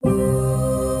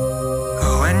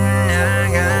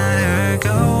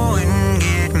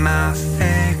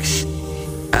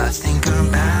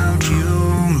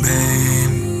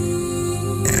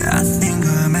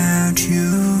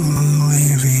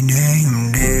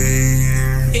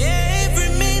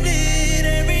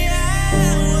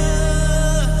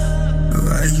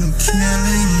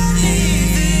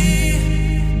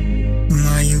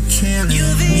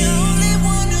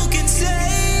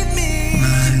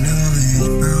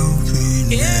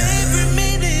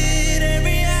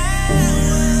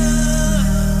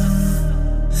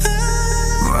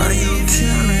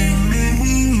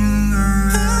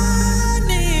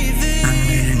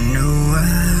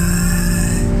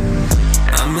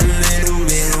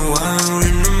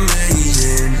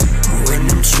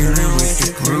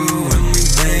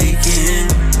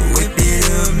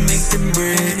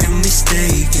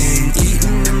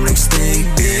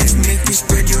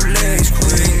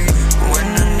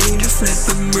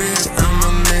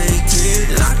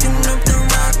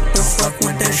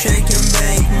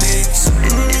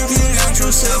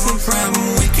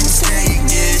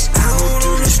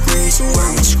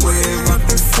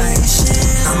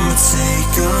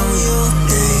all your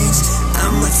names,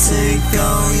 I'ma take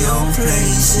all your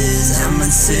places, I'ma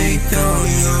take all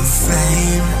your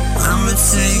fame, I'ma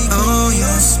take all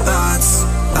your spots,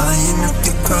 buying up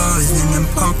the cars and I'm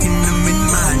parking them in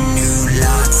my new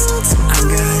lots. I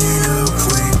got it all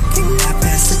quick and I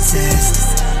passed the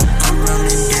test. I'm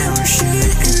running down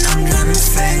shit and I'm driving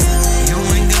fast. You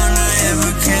ain't gonna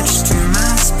ever catch to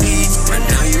my speed. Right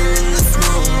now you're in the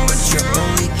throne, but you're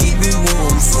only keeping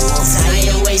warm for me.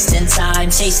 Tired of wasting time,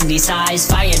 chasing these highs.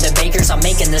 Fire the bakers, I'm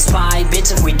making this pie.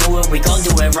 Bitch, if we do it, we gon'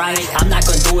 do it right. I'm not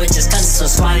gon' do it just cause it's so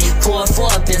swine. Pour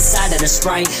up inside of the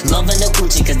Sprite. Loving the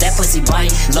coochie cause that pussy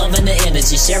bite. Loving the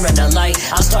energy, sharing the light.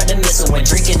 I'll start the missile when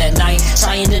drinking at night.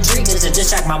 Trying to drink just to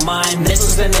distract my mind.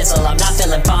 Missile's been missile, I'm not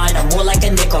feeling fine. I'm more like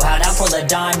a nickel, how'd I pull a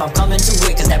dime? I'm coming too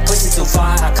quick cause that pussy too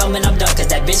far. I come and I'm done cause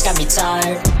that bitch got me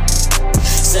tired.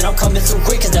 Said I'm coming too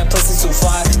quick cause that pussy too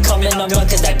far. Coming I'm done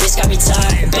cause that bitch got me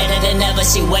tired. Better than ever,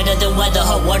 she wetter than weather.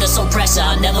 Her water so pressure,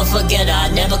 I'll never forget her. I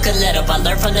never could let up, I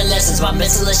learned from the lessons. My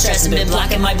mental is stressing, been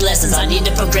blocking my blessings. I need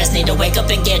to progress, need to wake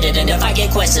up and get it. And if I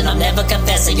get questioned, I'm never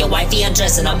confessing. Your wifey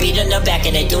undressing, I'm beating her back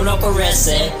and they do no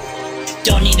caressing.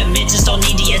 Don't need the mentions, don't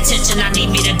need the attention. I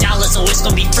need me the dollars, so it's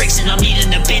gonna be friction. I'm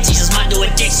needing the bitches, it's my new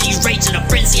addiction. You rage in a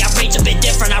frenzy, I rage a bit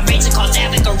different. I rage and cause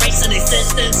havoc, erasing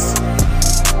existence.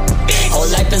 Whole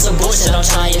life is a bullshit, I'm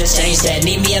trying to change that.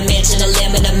 Need me a mansion, a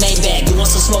lamb, and a Maybach. You want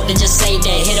some smoke, then just say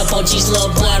that. Hit up OG's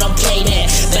little boy, don't play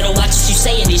that. Better watch what you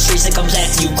say in these streets, it comes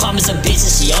after you. Calm as a bitch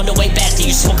and she on the way back to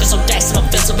you. Smoking some facts and I'm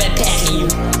feeling so bad packing you.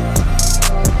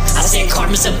 I said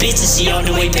karma's a bitch and she on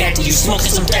the way back to you.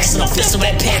 Smoking some facts and I'm feeling so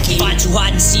bad packing you. Find you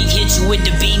hide and seek, hit you with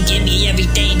the beam. Give me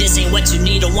everything, this ain't what you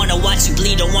need. Don't wanna watch you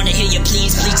bleed, don't wanna hear you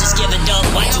please. Please just give it up,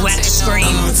 why'd you have to scream?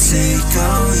 I'ma take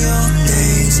all your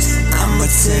days, I'ma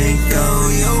take all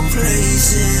your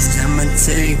places, I'ma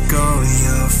take all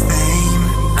your fame.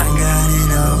 I got it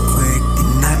all quick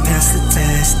and I passed the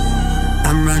test.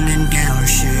 I'm running down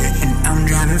shit and I'm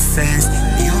driving fast.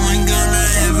 You ain't gonna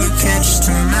ever catch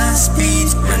to my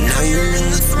speed. Right now you're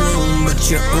in the throne, but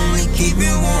you're only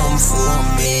keeping warm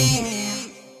for me.